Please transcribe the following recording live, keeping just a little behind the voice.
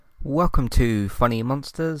Welcome to Funny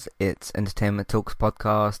Monsters. It's Entertainment Talks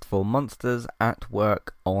podcast for Monsters at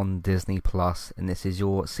Work on Disney Plus, and this is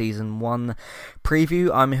your season 1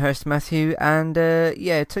 preview. I'm your host Matthew, and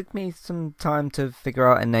it took me some time to figure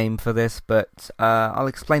out a name for this, but I'll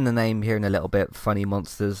explain the name here in a little bit. Funny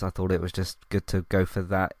Monsters. I thought it was just good to go for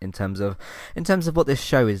that in terms of what this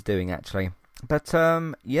show is doing actually. But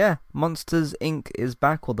Monsters Inc. is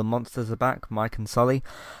back, or the Monsters are back. Mike and Sully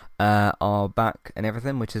are back and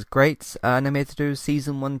everything, which is great. And I'm here to do a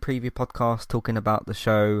season 1 preview podcast talking about the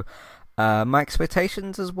show, my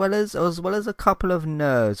expectations, as well as a couple of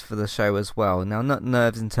nerves for the show as well. Now, not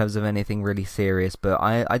nerves in terms of anything really serious, but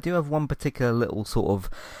I do have one particular little sort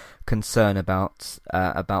of concern about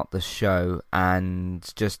the show,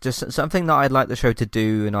 and just something that I'd like the show to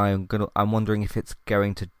do, and I'm wondering if it's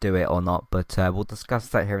going to do it or not. But we'll discuss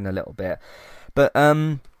that here in a little bit. But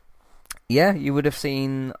you would have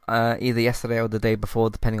seen either yesterday or the day before,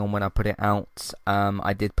 depending on when I put it out.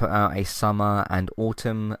 I did put out a summer and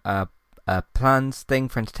autumn plans thing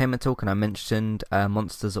for Entertainment Talk, and I mentioned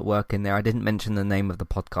Monsters at Work in there. I didn't mention the name of the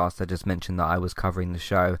podcast. I just mentioned that I was covering the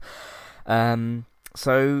show. I've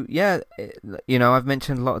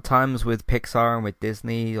mentioned a lot of times with Pixar and with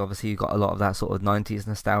Disney. Obviously, you got a lot of that sort of 90s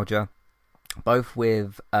nostalgia, both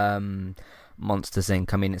with Monsters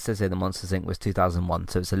Inc. I mean, it says here the Monsters Inc. was 2001,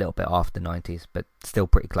 so it's a little bit after 90s, but still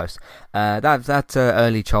pretty close. That's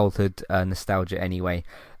early childhood nostalgia anyway.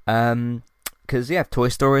 Because Toy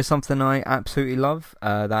Story is something I absolutely love.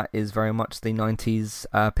 That is very much the 90s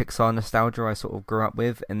Pixar nostalgia I sort of grew up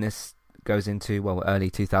with, and this goes into early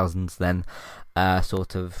 2000s then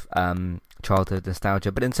childhood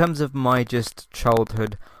nostalgia. But in terms of my just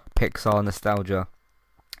childhood Pixar nostalgia,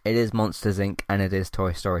 it is Monsters Inc. and it is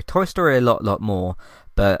Toy Story. Toy Story a lot more,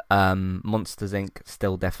 but Monsters Inc.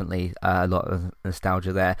 still definitely a lot of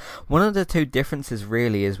nostalgia there. One of the two differences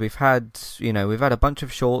really is we've had a bunch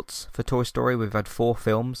of shorts for Toy Story. We've had 4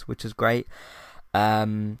 films, which is great.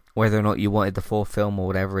 Whether or not you wanted the 4th film or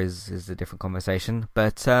whatever is a different conversation.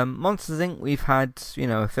 But Monsters Inc. we've had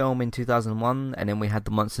a film in 2001, and then we had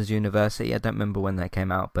the Monsters University. I don't remember when that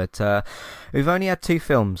came out, but we've only had 2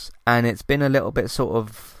 films, and it's been a little bit sort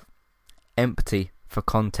of empty for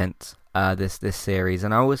content this series.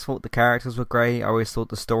 And I always thought the characters were great. I always thought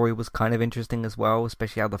the story was kind of interesting as well,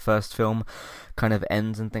 especially how the first film kind of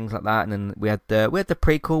ends and things like that. And then we had the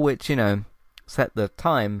prequel, which set the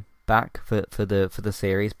time back for the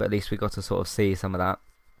series, but at least we got to sort of see some of that,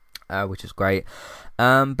 which is great.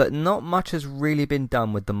 But not much has really been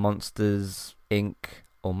done with the Monsters Inc.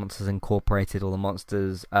 or Monsters Incorporated or the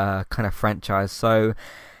Monsters kind of franchise. So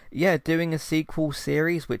doing a sequel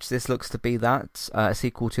series, which this looks to be that, a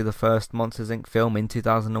sequel to the first Monsters Inc. film in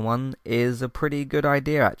 2001, is a pretty good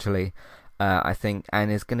idea actually, I think, and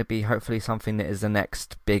is going to be hopefully something that is the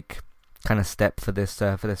next big kind of step for this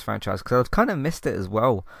franchise, because I've kind of missed it as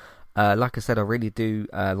well. Like I said, I really do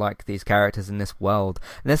like these characters in this world,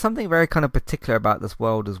 and there's something very kind of particular about this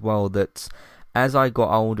world as well, that as I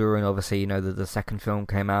got older, and obviously the second film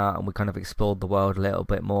came out and we kind of explored the world a little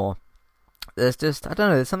bit more, there's just, I don't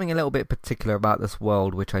know, there's something a little bit particular about this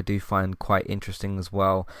world which I do find quite interesting as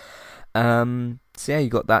well. You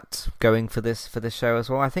got that going for this show as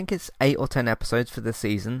well. I think it's 8 or 10 episodes for this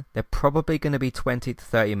season. They're probably going to be 20 to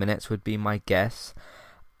 30 minutes would be my guess.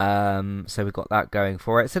 So we've got that going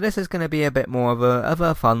for it. So this is going to be a bit more of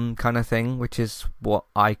a fun kind of thing, which is what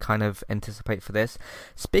I kind of anticipate for this.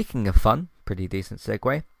 Speaking of fun, pretty decent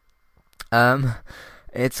segue.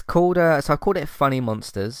 It's called so I called it Funny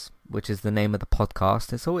Monsters, which is the name of the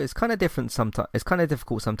podcast. It's kind of different sometimes. It's kind of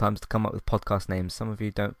difficult sometimes to come up with podcast names. Some of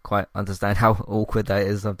you don't quite understand how awkward that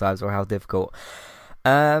is sometimes, or how difficult.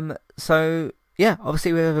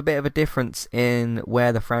 Obviously we have a bit of a difference in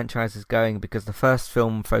where the franchise is going, because the first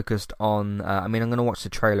film focused on. I'm going to watch the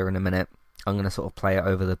trailer in a minute. I'm going to sort of play it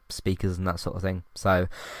over the speakers and that sort of thing. So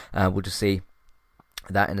we'll just see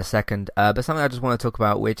that in a second. But something I just want to talk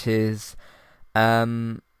about, which is.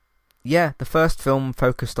 The first film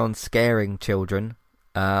focused on scaring children,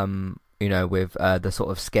 with the sort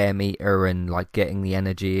of scare meter and like getting the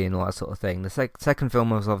energy and all that sort of thing. The second film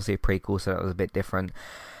was obviously a prequel, so that was a bit different.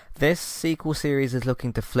 This sequel series is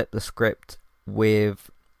looking to flip the script with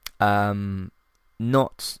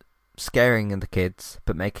not scaring the kids,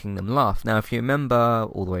 but making them laugh. Now, if you remember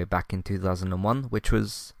all the way back in 2001, which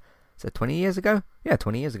was, is it 20 years ago? Yeah,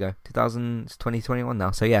 20 years ago. 2021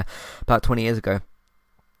 now, so yeah, about 20 years ago.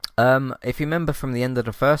 If you remember from the end of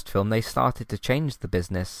the first film, they started to change the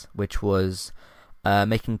business, which was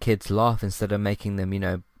making kids laugh instead of making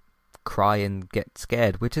them, cry and get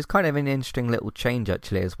scared, which is kind of an interesting little change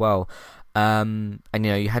actually as well. And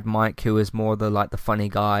you had Mike, who was more the funny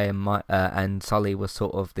guy, and Sully was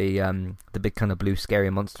sort of the big kind of blue scary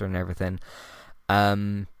monster and everything.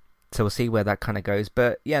 So we'll see where that kind of goes.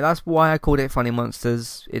 But yeah, that's why I called it Funny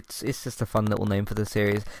Monsters. It's just a fun little name for the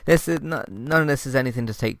series. None of this is anything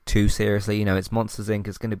to take too seriously. It's Monsters Inc.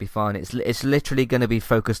 It's going to be fun. It's literally going to be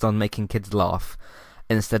focused on making kids laugh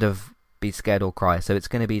instead of be scared or cry. So it's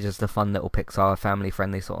going to be just a fun little Pixar family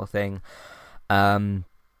friendly sort of thing. So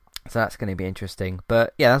that's going to be interesting.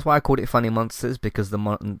 But yeah, that's why I called it Funny Monsters, because the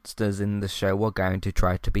monsters in the show were going to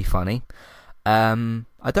try to be funny.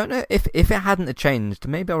 I don't know if it hadn't changed,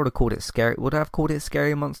 maybe I would have called it Scary. Would I have called it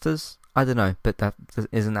Scary Monsters? I don't know, but that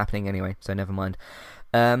isn't happening anyway, so never mind.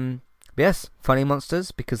 But yes, Funny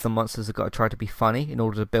Monsters, because the monsters have got to try to be funny in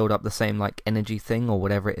order to build up the same energy thing or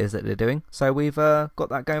whatever it is that they're doing. So we've got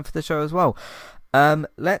that going for the show as well.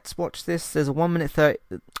 Let's watch this. There's a 1 minute 30,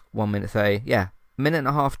 minute and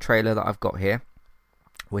a half trailer that I've got here,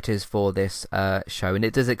 which is for this show, and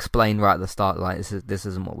it does explain right at the start, this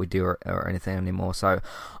isn't what we do or anything anymore. So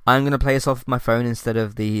I'm going to play this off my phone instead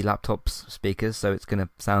of the laptop's speakers, so it's going to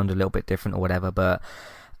sound a little bit different or whatever, but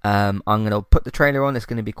I'm going to put the trailer on. It's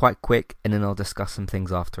going to be quite quick, and then I'll discuss some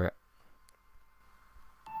things after it.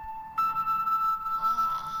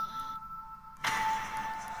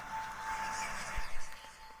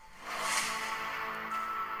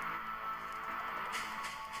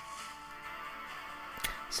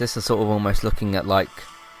 So this is sort of almost looking at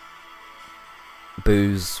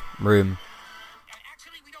Boo's room.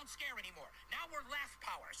 Actually, we don't scare anymore. Now we're laugh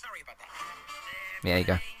power. Sorry about that. There you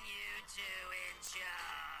go. You two in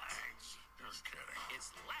charge. Just kidding.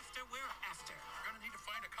 It's laughter we're after. We're gonna need to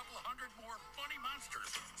find a couple of hundred more funny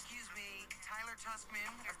monsters. Excuse me, Tyler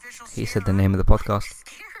Tuskman, official He said scarer. the name of the podcast.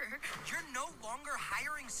 Scarer? You're no longer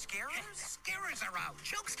hiring scarers? Scarers are out.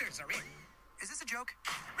 Jokesters are in. Is this a joke?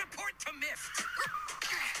 Report to Miffed.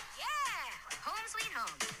 Yeah! Home sweet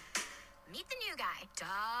home. Meet the new guy,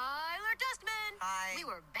 Tyler Dustman. Hi. We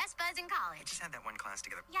were best buds in We college. just had that one class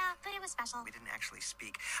together. Yeah, but it was special. We didn't actually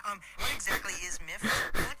speak. What exactly is Miffed?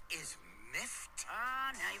 What is Miffed?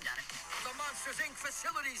 Now you've done it. The Monsters Inc.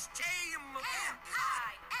 facilities team.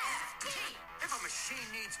 M-I-F-T. If a machine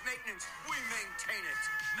needs maintenance, we maintain it.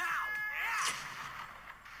 Now.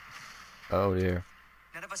 Oh dear.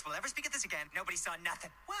 None of us will ever speak of this again. Nobody saw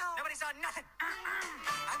nothing. Well, nobody saw nothing.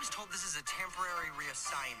 I was told this is a temporary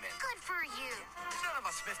reassignment. Good for you. None of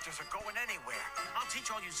us Mifters are going anywhere. I'll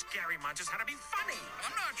teach all you scary monsters how to be funny.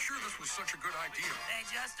 I'm not sure this was such a good idea. They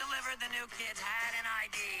just delivered the new kids had an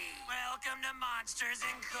ID. Welcome to Monsters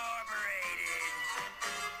Incorporated.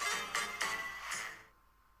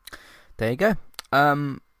 There you go.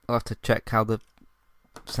 I'll have to check how the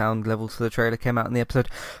sound levels for the trailer came out in the episode,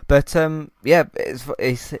 but yeah,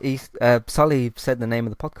 Sully said the name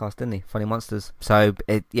of the podcast, didn't he? Funny Monsters. So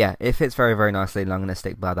it fits very, very nicely, and I'm going to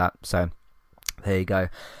stick by that. So there you go.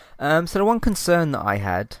 So the one concern that I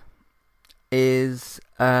had is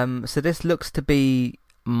so this looks to be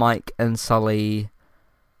Mike and Sully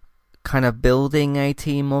kind of building a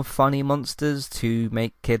team of funny monsters to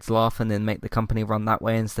make kids laugh and then make the company run that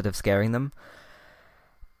way instead of scaring them.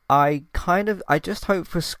 I just hope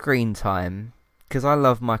for screen time, because I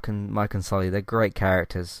love Mike and Sully. They're great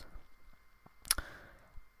characters.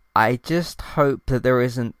 I just hope that there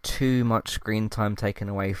isn't too much screen time taken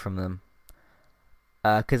away from them.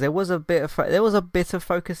 Because there was a bit of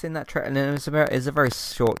focus in that trailer, and it's a very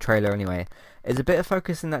short trailer anyway. There's a bit of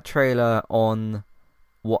focus in that trailer on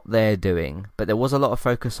what they're doing, but there was a lot of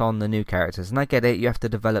focus on the new characters. And I get it, you have to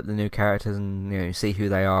develop the new characters and see who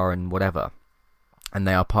they are and whatever. And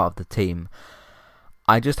they are part of the team.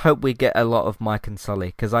 I just hope we get a lot of Mike and Sully,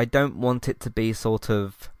 because I don't want it to be sort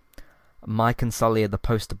of Mike and Sully are the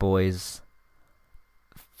poster boys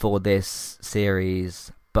for this series,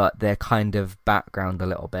 but they're kind of background a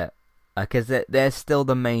little bit, because they're still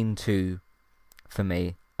the main two for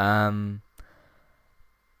me. And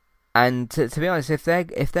to be honest, if they're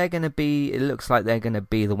going to be, it looks like they're going to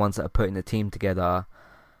be the ones that are putting the team together.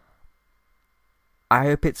 I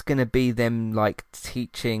hope it's going to be them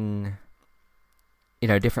teaching,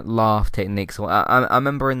 different laugh techniques. I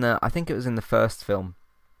remember I think it was in the first film,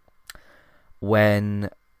 when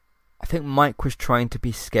I think Mike was trying to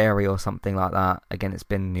be scary or something like that. Again, it's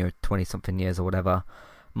been 20-something years or whatever.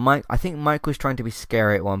 I think Mike was trying to be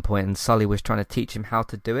scary at one point, and Sully was trying to teach him how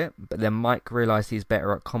to do it. But then Mike realised he's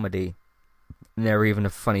better at comedy. And there are even a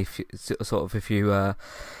few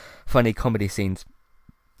funny comedy scenes,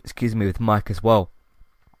 with Mike as well.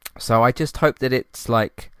 So I just hope that it's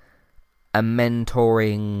like a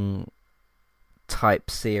mentoring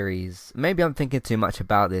type series. Maybe I'm thinking too much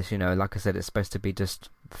about this, like I said, it's supposed to be just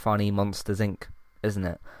funny Monsters Inc., isn't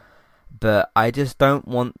it? But I just don't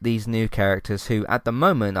want these new characters who, at the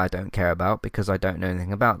moment, I don't care about because I don't know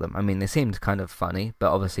anything about them. I mean, they seemed kind of funny,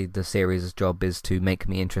 but obviously the series' job is to make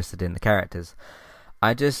me interested in the characters.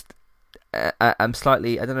 I'm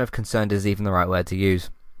slightly, I don't know if concerned is even the right word to use.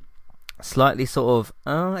 Slightly sort of,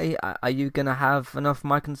 are you going to have enough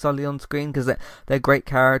Mike and Sully on screen? Because they're great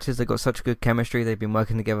characters, they've got such good chemistry, they've been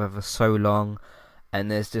working together for so long,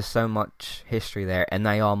 and there's just so much history there, and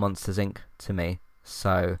they are Monsters Inc. to me.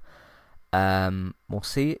 So, we'll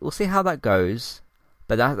see how that goes.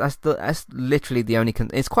 But that's literally the only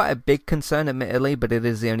it's quite a big concern, admittedly, but it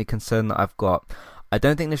is the only concern that I've got. I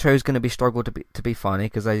don't think the show's going to struggle to be funny,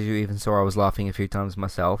 because as you even saw, I was laughing a few times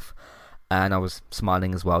myself, and I was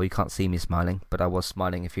smiling as well. You can't see me smiling, but I was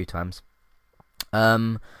smiling a few times.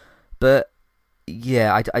 But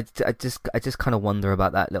yeah, I just kind of wonder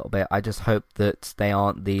about that a little bit. I just hope that they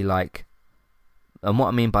aren't the like. And what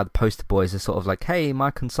I mean by the poster boys is sort of like, hey,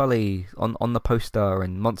 Mike and Sully on the poster,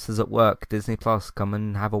 and Monsters at Work, Disney Plus, come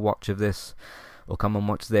and have a watch of this, or come and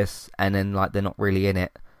watch this, and then like they're not really in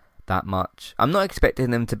it that much. I'm not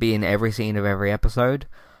expecting them to be in every scene of every episode,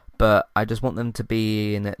 but I just want them to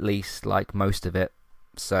be in at least like most of it.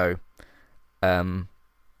 So,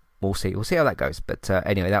 we'll see how that goes. But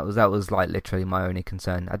anyway, that was like literally my only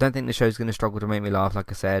concern. I don't think the show's going to struggle to make me laugh,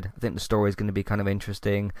 like I said. I think the story is going to be kind of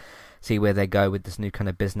interesting. See where they go with this new kind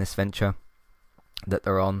of business venture that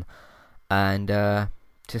they're on, and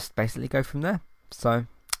just basically go from there. So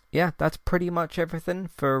yeah, that's pretty much everything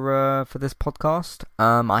for this podcast.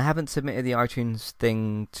 I haven't submitted the iTunes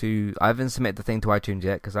thing I haven't submitted the thing to iTunes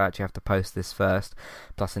yet, because I actually have to post this first.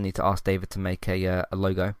 Plus, I need to ask David to make a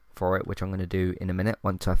logo for it, which I'm going to do in a minute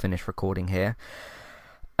once I finish recording here.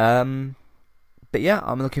 But yeah,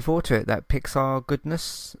 I'm looking forward to it. That Pixar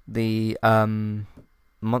goodness, the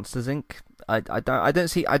Monsters Inc. I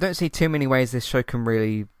don't see too many ways this show can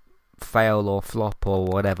really fail or flop or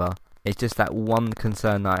whatever. It's just that one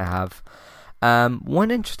concern that I have.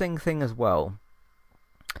 One interesting thing as well,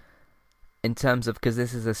 in terms of, because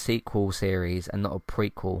this is a sequel series and not a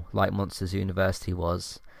prequel like Monsters University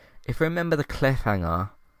was. If you remember the cliffhanger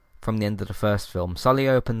from the end of the first film, Sully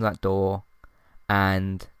opens that door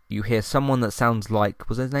and you hear someone that sounds like,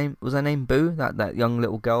 was her name Boo? That young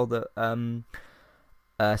little girl that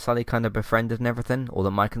Sully kind of befriended and everything, or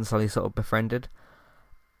that Mike and Sully sort of befriended.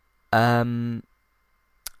 You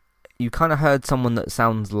kind of heard someone that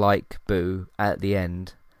sounds like Boo at the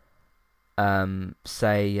end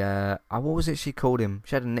say, what was it she called him?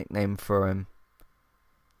 She had a nickname for him.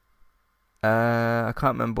 I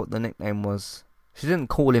can't remember what the nickname was. She didn't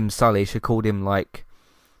call him Sully, she called him like,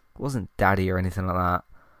 it wasn't Daddy or anything like that.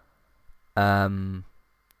 I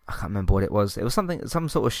can't remember what it was. It was some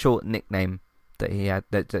sort of short nickname that he had,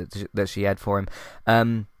 that she had for him.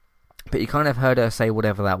 But you kind of heard her say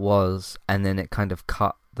whatever that was, and then it kind of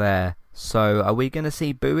cut there. So are we going to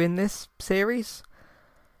see Boo in this series?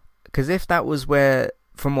 Because if that was where,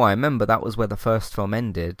 from what I remember, that was where the first film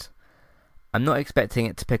ended, I'm not expecting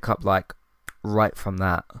it to pick up like right from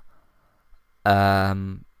that.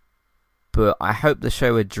 But I hope the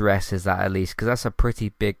show addresses that at least, because that's a pretty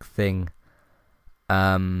big thing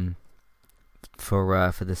for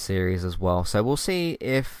the series as well. So we'll see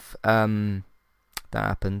if that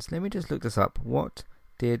happens. Let me just look this up. What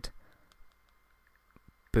did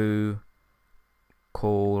Boo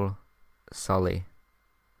call Sully?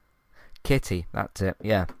 Kitty, that's it,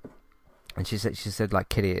 yeah. And she said like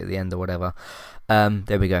kitty at the end or whatever.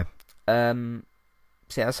 There we go. So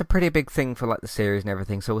yeah, that's a pretty big thing for like the series and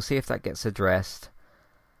everything. So we'll see if that gets addressed.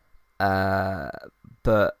 But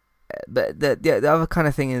the other kind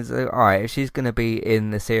of thing is, alright, if she's gonna be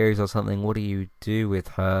in the series or something, what do you do with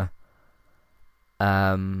her?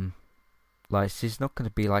 Like, she's not gonna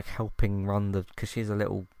be like helping run because she's a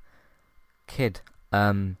little kid.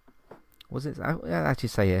 Was it? I actually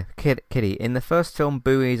say here, Kitty. In the first film,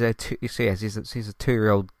 Boo is she's a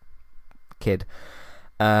 2-year-old kid,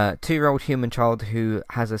 2-year-old human child who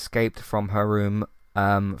has escaped from her room,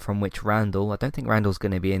 from which Randall. I don't think Randall's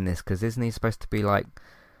going to be in this, because isn't he supposed to be like?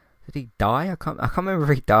 Did he die? I can't remember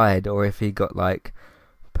if he died or if he got like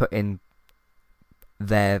put in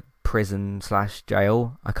their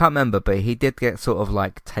prison/jail. I can't remember, but he did get sort of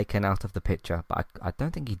like taken out of the picture. But I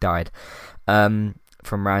don't think he died.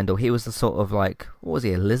 From Randall, he was the sort of like, what was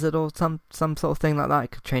he, a lizard or some sort of thing like that? He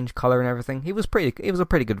could change colour and everything. He was a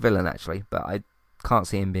pretty good villain actually, but I can't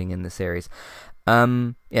see him being in the series.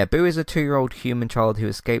 Yeah, Boo is a 2-year-old human child who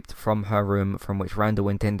escaped from her room, from which Randall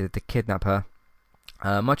intended to kidnap her.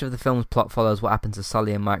 Much of the film's plot follows what happens as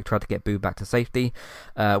Sully and Mike try to get Boo back to safety.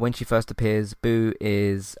 When she first appears, Boo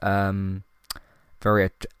is very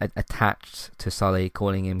attached to Sully,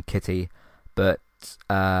 calling him Kitty, but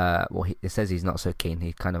it says he's not so keen.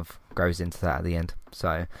 He kind of grows into that at the end.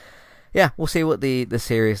 So yeah, we'll see what the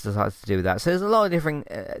series decides to do with that. So there's a lot of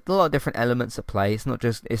different elements at play. It's not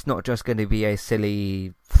just going to be a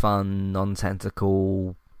silly, fun,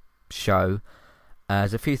 nonsensical show.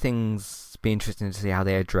 There's a few things be interesting to see how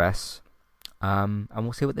they address, and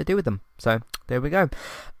we'll see what they do with them. So there we go.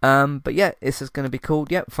 But yeah, this is going to be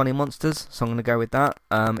called Funny Monsters. So I'm going to go with that.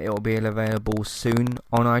 It will be available soon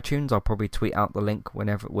on iTunes. I'll probably tweet out the link when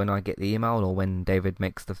I get the email, or when David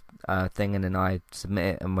makes the thing and then I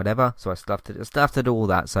submit it and whatever. So I still have to do all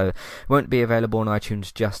that. So it won't be available on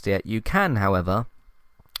iTunes just yet. You can, however,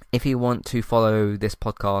 if you want to follow this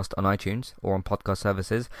podcast on iTunes or on podcast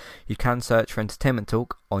services, you can search for Entertainment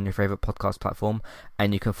Talk on your favourite podcast platform,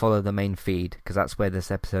 and you can follow the main feed, because that's where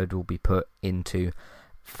this episode will be put into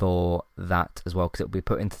for that as well, because it will be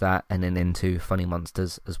put into that and then into Funny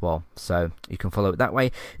Monsters as well. So you can follow it that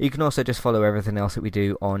way. You can also just follow everything else that we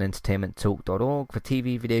do on entertainmenttalk.org for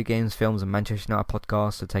TV, video games, films and Manchester United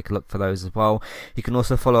podcasts, so take a look for those as well. You can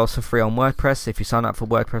also follow us for free on WordPress. If you sign up for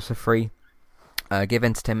WordPress for free, give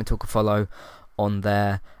Entertainment Talk a follow on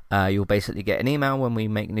there. You'll basically get an email when we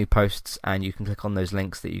make new posts, and you can click on those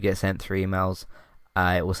links that you get sent through emails.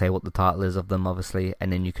 It will say what the title is of them, obviously,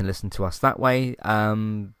 and then you can listen to us that way.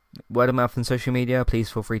 Word of mouth and social media, please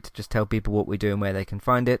feel free to just tell people what we do and where they can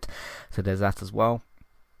find it. So there's that as well.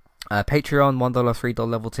 Patreon, $1, $3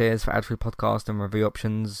 level tiers for ad-free podcast and review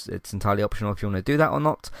options. It's entirely optional if you want to do that or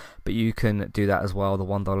not, but you can do that as well. The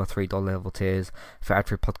 $1, $3 level tiers for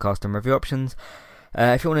ad-free podcast and review options.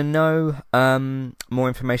 If you want to know more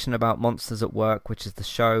information about Monsters at Work, which is the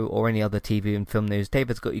show, or any other TV and film news,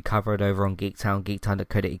 David's got you covered over on Geektown,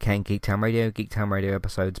 geektown.co.uk, and Geektown Radio. Geektown Radio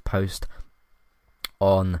episodes post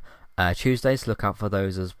on Tuesdays, so look out for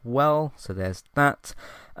those as well. So there's that.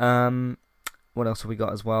 What else have we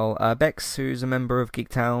got as well? Bex, who's a member of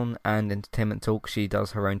Geektown and Entertainment Talk, she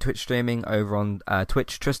does her own Twitch streaming over on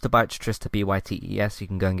Twitch, Tristabytes, Trista Bytes. You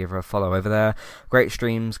can go and give her a follow over there. Great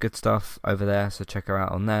streams, good stuff over there, so check her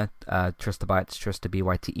out on there. Tristabytes, Trista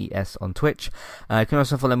Bytes on Twitch. You can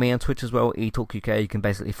also follow me on Twitch as well, eTalkUK. You can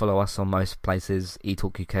basically follow us on most places,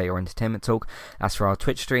 eTalkUK or Entertainment Talk. That's for our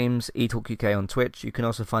Twitch streams, eTalkUK on Twitch. You can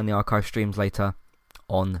also find the archive streams later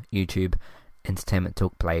on YouTube. Entertainment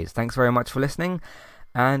Talk plays. Thanks very much for listening,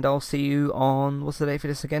 and I'll see you on, what's the date for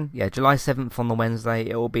this again? July 7th on the Wednesday.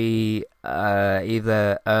 It will be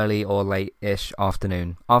either early or late-ish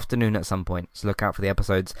afternoon at some point, so look out for the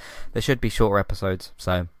episodes. There should be shorter episodes,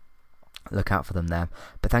 so look out for them there.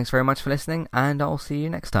 But thanks very much for listening, and I'll see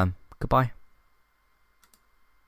you next time. Goodbye.